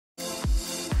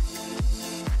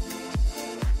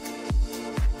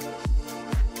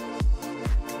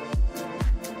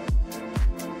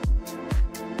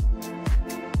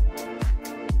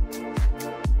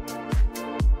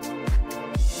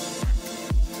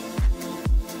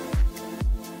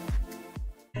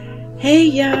Hey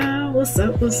y'all, what's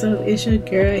up, it's your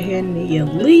girl here,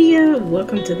 Leah.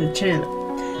 Welcome to the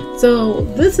channel. So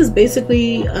this is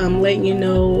basically letting you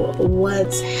know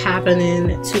what's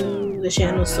happening to the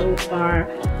channel so far.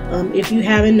 If you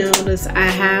haven't noticed, I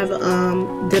have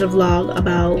did a vlog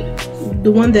about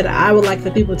the one that I would like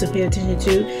for people to pay attention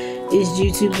to is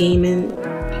YouTube gaming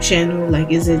channel.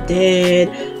 Like, is it dead?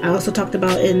 I also talked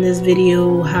about in this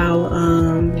video how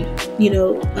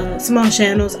small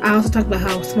channels. I also talked about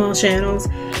how small channels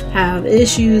have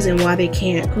issues and why they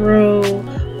can't grow.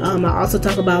 I also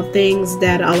talk about things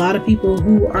that a lot of people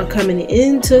who are coming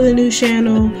into the new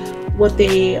channel, what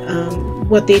they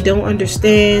don't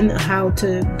understand, how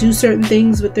to do certain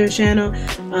things with their channel.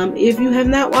 If you have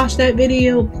not watched that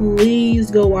video,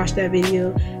 please go watch that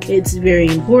video. It's very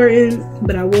important,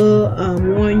 but I will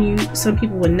warn you, some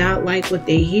people will not like what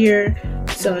they hear,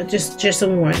 so just a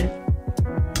warning.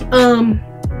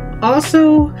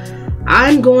 Also,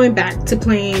 I'm going back to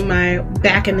playing my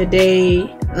back in the day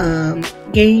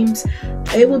games.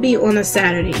 It will be on a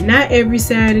Saturday, not every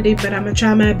Saturday, but I'm gonna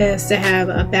try my best to have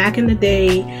a back in the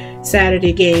day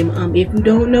Saturday game. If you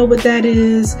don't know what that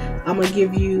is, I'm gonna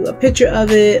give you a picture of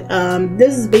it.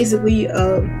 This is basically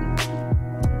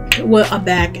what a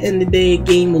back in the day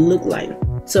game will look like.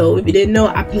 So if you didn't know,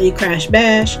 I played Crash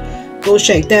Bash. Go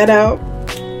check that out.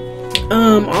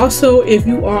 Also, if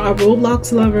you are a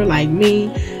Roblox lover like me,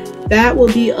 that will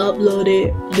be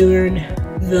uploaded during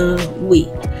the week.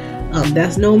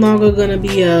 That's no longer gonna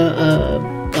be a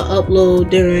upload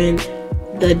during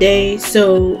the day.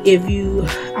 So if you,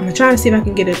 I'm gonna try to see if I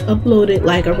can get it uploaded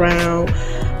like around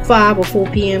 5 or 4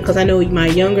 p.m. because I know my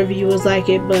younger viewers like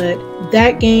it. But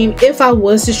that game, if I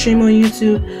was to stream on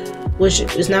YouTube, which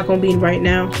is not going to be right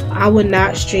now, I would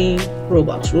not stream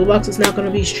Roblox. Roblox is not going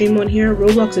to be streamed on here.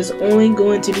 Roblox is only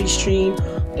going to be streamed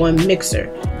on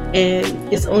Mixer, and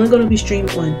it's only going to be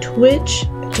streamed on Twitch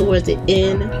towards the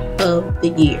end of the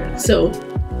year. So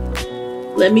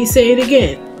let me say it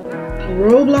again,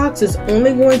 Roblox is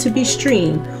only going to be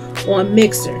streamed on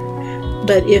Mixer,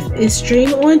 but if it's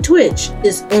streamed on Twitch,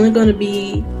 it's only going to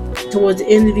be towards the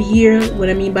end of the year. What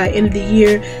I mean by end of the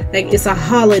year, like, it's a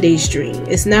holiday stream.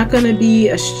 It's not going to be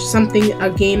a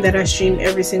game that I stream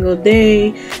every single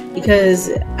day, because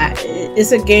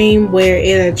it's a game where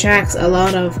it attracts a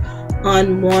lot of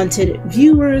unwanted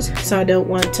viewers, so I don't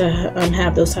want to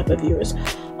have those type of viewers.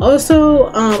 Also,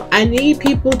 I need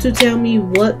people to tell me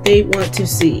what they want to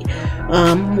see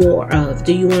more of.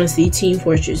 Do you want to see Team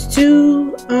Fortress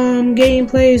 2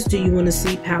 gameplays? Do you want to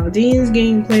see Paladins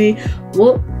gameplay?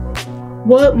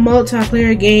 What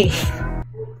multiplayer game?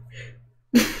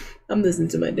 I'm listening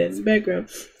to my dad in the background.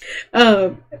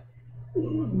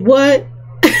 What?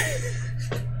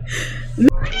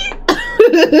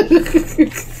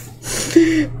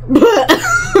 But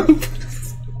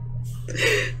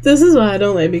this is why I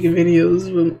don't like making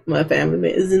videos with my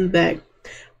family is in the back.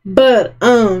 But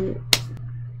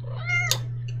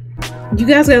you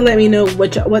guys gotta let me know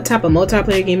what type of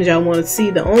multiplayer games y'all want to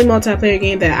see. The only multiplayer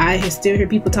game that I still hear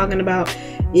people talking about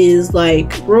is like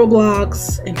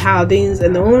Roblox and Paladins,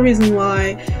 and the only reason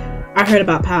why I heard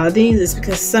about Paladins is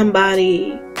because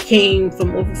somebody came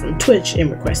over from Twitch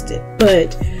and requested.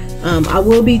 But I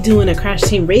will be doing a Crash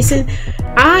Team Racing.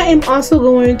 I am also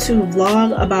going to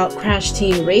vlog about Crash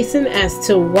Team Racing as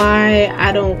to why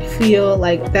I don't feel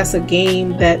like that's a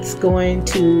game that's going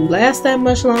to last that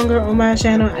much longer on my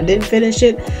channel. I didn't finish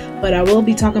it, but I will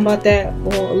be talking about that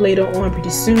later on pretty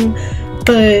soon.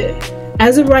 But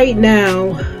as of right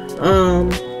now,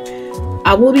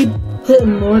 I will be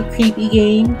putting more creepy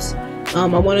games. I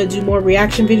want to do more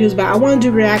reaction videos, but I want to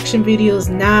do reaction videos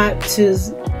not to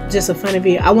just a funny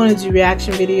video. I want to do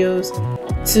reaction videos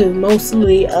to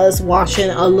mostly us watching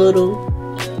a little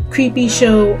creepy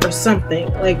show or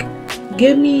something. Like,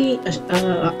 give me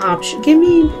an option. Give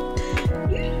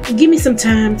me some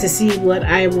time to see what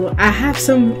I have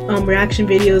some reaction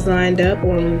videos lined up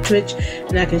on Twitch,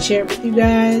 and I can share it with you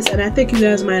guys, and I think you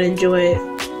guys might enjoy it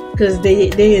because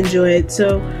they enjoy it.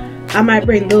 So I might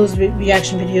bring those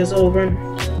reaction videos over.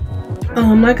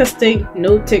 Like I say,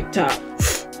 no TikTok.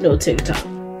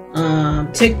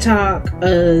 TikTok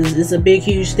is a big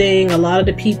huge thing. A lot of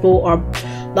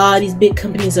these big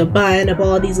companies are buying up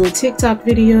all these little TikTok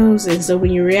videos, and so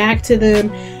when you react to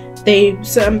them, they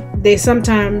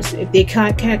sometimes, if they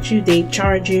can't catch you, they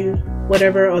charge you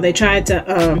whatever, or they try to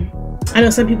I know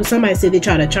somebody said they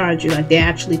try to charge you, like they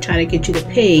actually try to get you to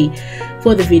pay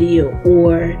for the video,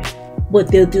 or what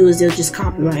they'll do is they'll just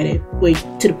copyright it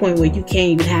to the point where you can't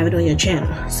even have it on your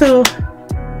channel. So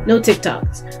no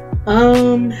TikToks.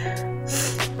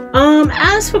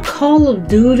 As for Call of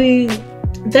Duty,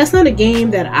 that's not a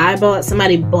game that I bought.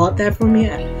 Somebody bought that for me.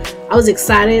 I was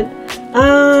excited.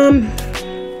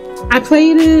 I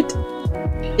played it.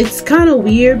 It's kind of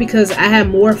weird because I had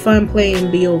more fun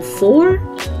playing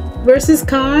BO4 versus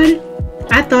COD.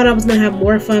 I thought I was gonna have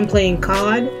more fun playing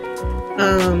COD,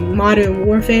 Modern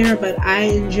Warfare, but I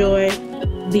enjoy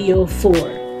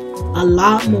BO4 a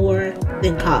lot more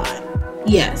than COD.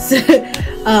 Yes.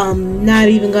 Not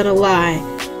even gonna lie.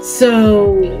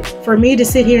 So for me to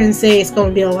sit here and say it's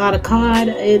gonna be a lot of COD,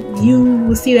 you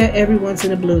will see that every once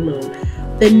in a blue moon.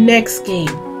 The next game,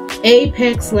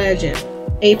 Apex Legend.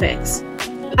 Apex.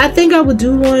 I think I would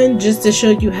do one just to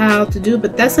show you how to do,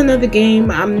 but that's another game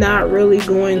I'm not really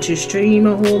going to stream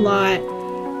a whole lot.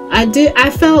 I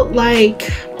felt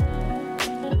like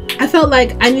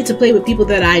I need to play with people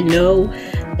that I know,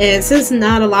 and since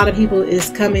not a lot of people is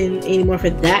coming anymore for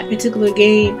that particular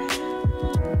game,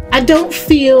 I don't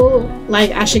feel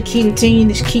like I should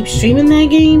continue to keep streaming that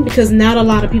game because not a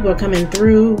lot of people are coming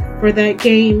through for that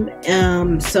game.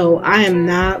 So I am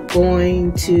not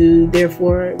going to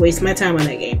therefore waste my time on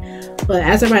that game. But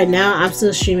as of right now, I'm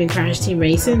still streaming Crash Team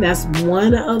Racing. That's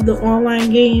one of the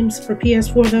online games for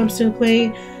PS4 that I'm still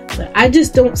playing. But I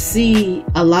just don't see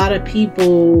a lot of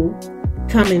people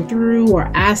coming through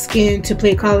or asking to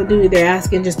play Call of Duty. They're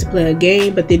asking just to play a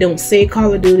game, but they don't say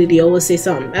Call of Duty. They always say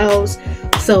something else.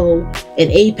 So in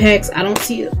Apex, I don't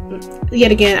see,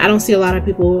 yet again, I don't see a lot of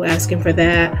people asking for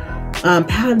that.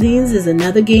 Paladins is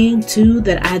another game too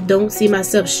that I don't see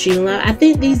myself streaming. I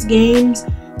think these games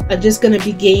are just gonna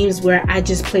be games where I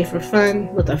just play for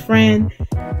fun with a friend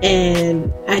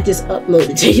and I just upload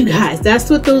it to you guys.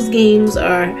 That's what those games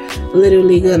are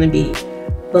literally gonna be.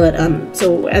 But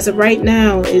so as of right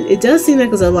now, it does seem like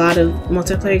there's a lot of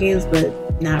multiplayer games,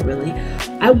 but not really.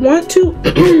 I want to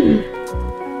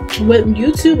with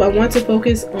YouTube, I want to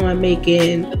focus on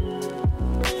making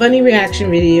funny reaction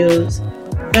videos,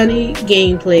 funny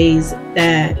gameplays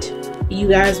that you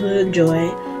guys will enjoy.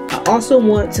 I also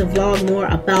want to vlog more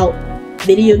about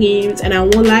video games, and I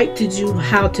would like to do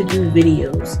how to do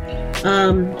videos.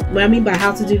 What I mean by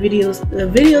how to do videos, the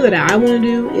video that I want to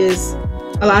do is,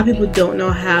 a lot of people don't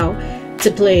know how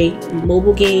to play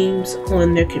mobile games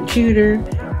on their computer.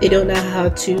 They don't know how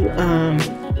to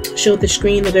show the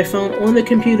screen of their phone on the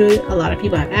computer. A lot of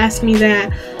people have asked me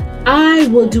that. I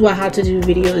will do a how to do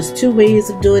video. There's two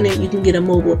ways of doing it. You can get a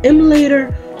mobile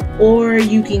emulator, or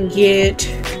you can get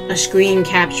a screen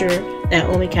capture that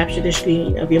only captures the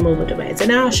screen of your mobile device.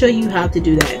 And I'll show you how to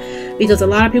do that, because a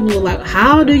lot of people are like,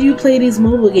 how do you play these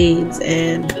mobile games?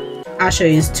 And I'll show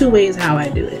you. There's two ways how I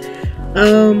do it.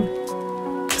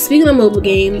 Speaking of mobile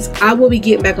games, I will be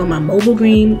getting back on my mobile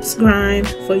games grind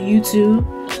for YouTube.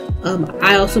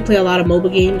 I also play a lot of mobile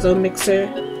games on Mixer.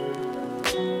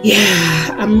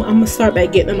 Yeah, I'm gonna start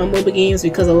back getting on my mobile games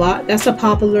because that's a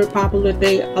popular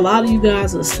thing. A lot of you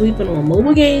guys are sleeping on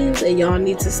mobile games, and y'all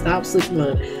need to stop sleeping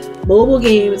on it. Mobile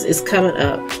games is coming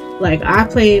up. Like, I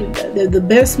played the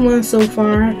best one so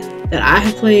far that I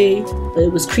have played, but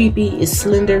it was creepy, is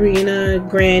Slenderina,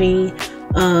 Granny.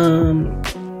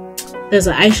 There's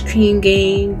an ice cream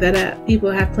game that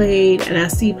people have played and I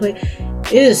see play.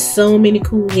 It is so many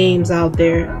cool games out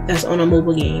there that's on a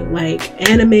mobile game, like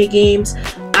anime games.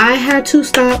 I had to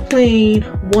stop playing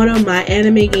one of my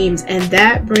anime games, and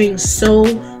that brings so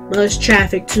much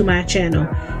traffic to my channel,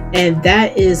 and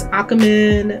that is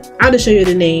Aquaman. I'll just show you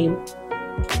the name.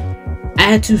 I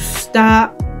had to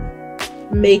stop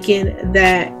making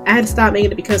that. I had to stop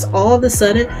making it because all of a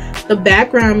sudden the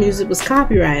background music was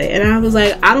copyrighted, and I was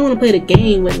like, I don't want to play the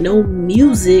game with no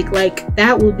music. Like,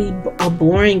 that would be a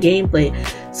boring gameplay.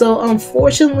 So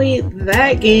unfortunately,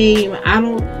 that game,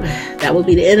 that would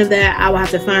be the end of that. I will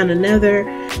have to find another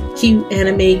cute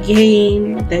anime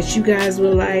game that you guys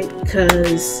will like,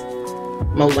 because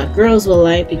my girls will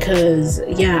like, because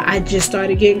yeah, I just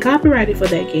started getting copyrighted for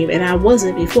that game, and I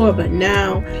wasn't before, but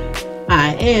now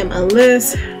I am.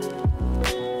 Unless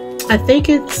I think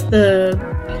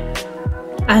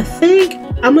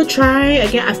I'm gonna try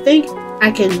again. I think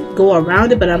I can go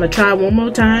around it, but I'm gonna try one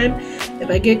more time. If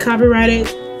I get copyrighted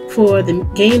for the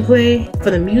gameplay,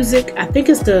 for the music, I think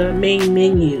it's the main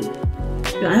menu.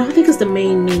 No, I don't think it's the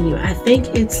main menu. I think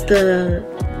it's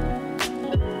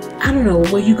I don't know,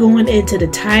 where you going into the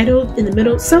title in the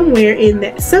middle, somewhere in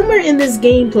this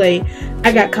gameplay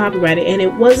I got copyrighted, and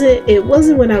it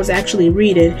wasn't when I was actually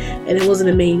reading, and it wasn't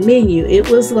the main menu. It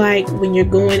was like when you're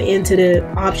going into the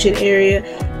option area.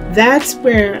 That's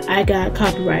where I got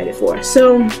copyrighted for.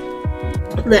 So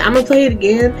I'm gonna play it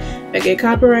again. If I get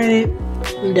copyrighted,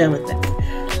 I'm done with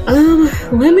that.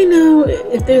 Let me know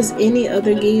if there's any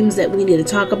other games that we need to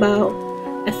talk about.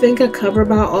 I think I cover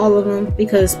about all of them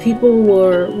because people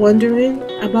were wondering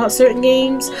about certain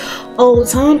games. Oh,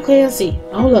 Tom Clancy.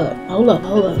 Hold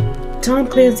up. Tom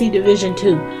Clancy Division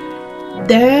 2.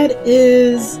 That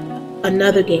is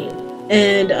another game.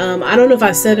 And I don't know if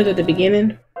I said it at the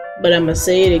beginning, but I'm going to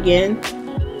say it again.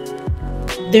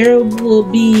 There will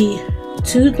be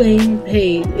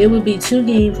it will be 2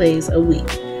 gameplays a week.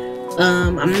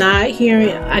 I'm not hearing,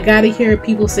 I gotta hear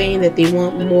people saying that they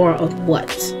want more of what.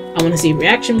 I want to see a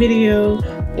reaction video,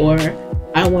 or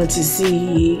I want to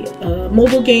see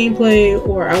mobile gameplay,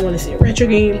 or I want to see a retro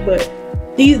game. But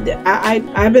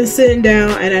I've been sitting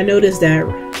down and I noticed that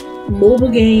mobile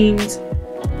games,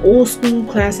 old school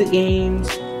classic games,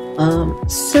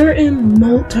 certain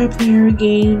multiplayer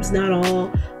games, not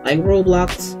all, like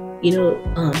Roblox, you know,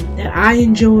 that I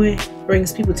enjoy,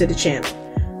 brings people to the channel.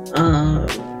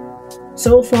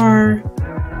 So far,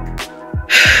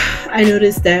 I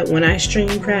noticed that when I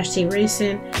stream Crash Team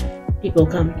Racing, people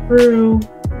come through.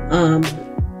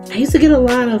 I used to get a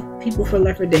lot of people for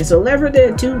Left 4 Dead, so Left 4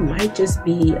 Dead 2 might just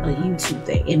be a YouTube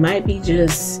thing. It might be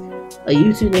just a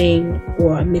YouTube thing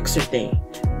or a Mixer thing.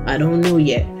 I don't know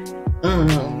yet.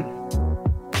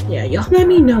 Yeah, y'all let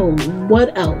me know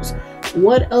what else.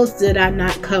 What else did I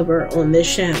not cover on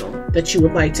this channel that you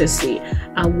would like to see?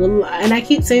 I will, and I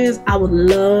keep saying this, I would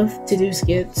love to do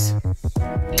skits.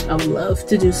 I would love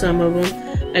to do some of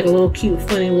them, like a little cute,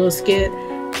 funny little skit,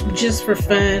 just for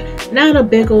fun. Not a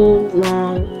big old,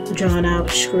 long, drawn out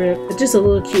script, but just a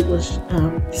little cute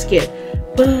little skit.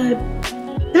 But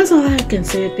that's all I can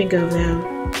think of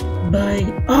now. But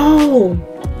oh,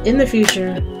 in the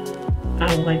future,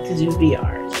 I would like to do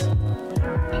VRs.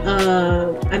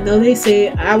 I know they say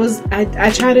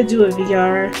I tried to do a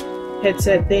VR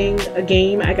headset thing, a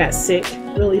game. I got sick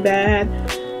really bad.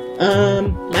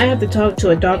 I have to talk to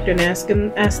a doctor and ask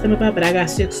them about, but I got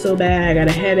sick so bad. I got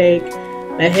a headache.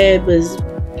 My head was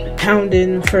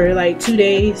pounding for like 2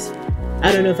 days.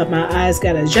 I don't know if my eyes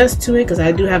got to adjust to it because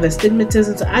I do have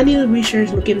astigmatism, so I need to research,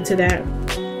 look into that.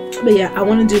 But yeah, I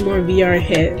want to do more VR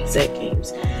headset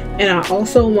games, and I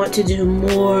also want to do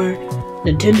more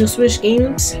Nintendo Switch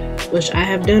games, which I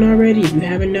have done already. If you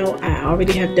haven't known, I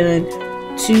already have done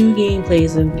 2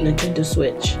 gameplays of Nintendo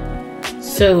Switch.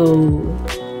 So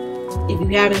if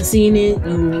you haven't seen it,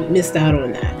 you missed out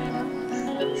on that.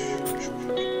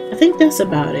 I think that's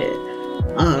about it.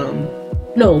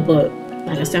 No, but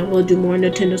like I said, I will do more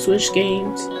Nintendo Switch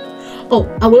games. Oh,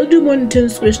 I will do more Nintendo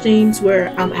Switch games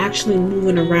where I'm actually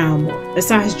moving around more.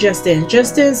 Besides Just Dance.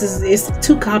 Just Dance is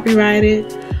too copyrighted.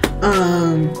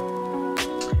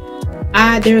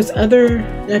 There's other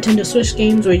Nintendo Switch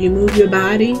games where you move your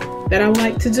body that I would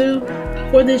like to do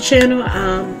for this channel.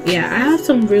 Yeah, I have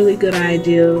some really good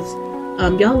ideas.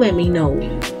 Y'all let me know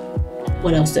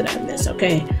what else did I miss,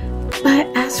 okay? But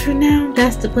as for now,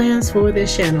 that's the plans for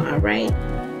this channel, alright?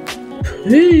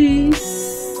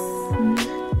 Peace!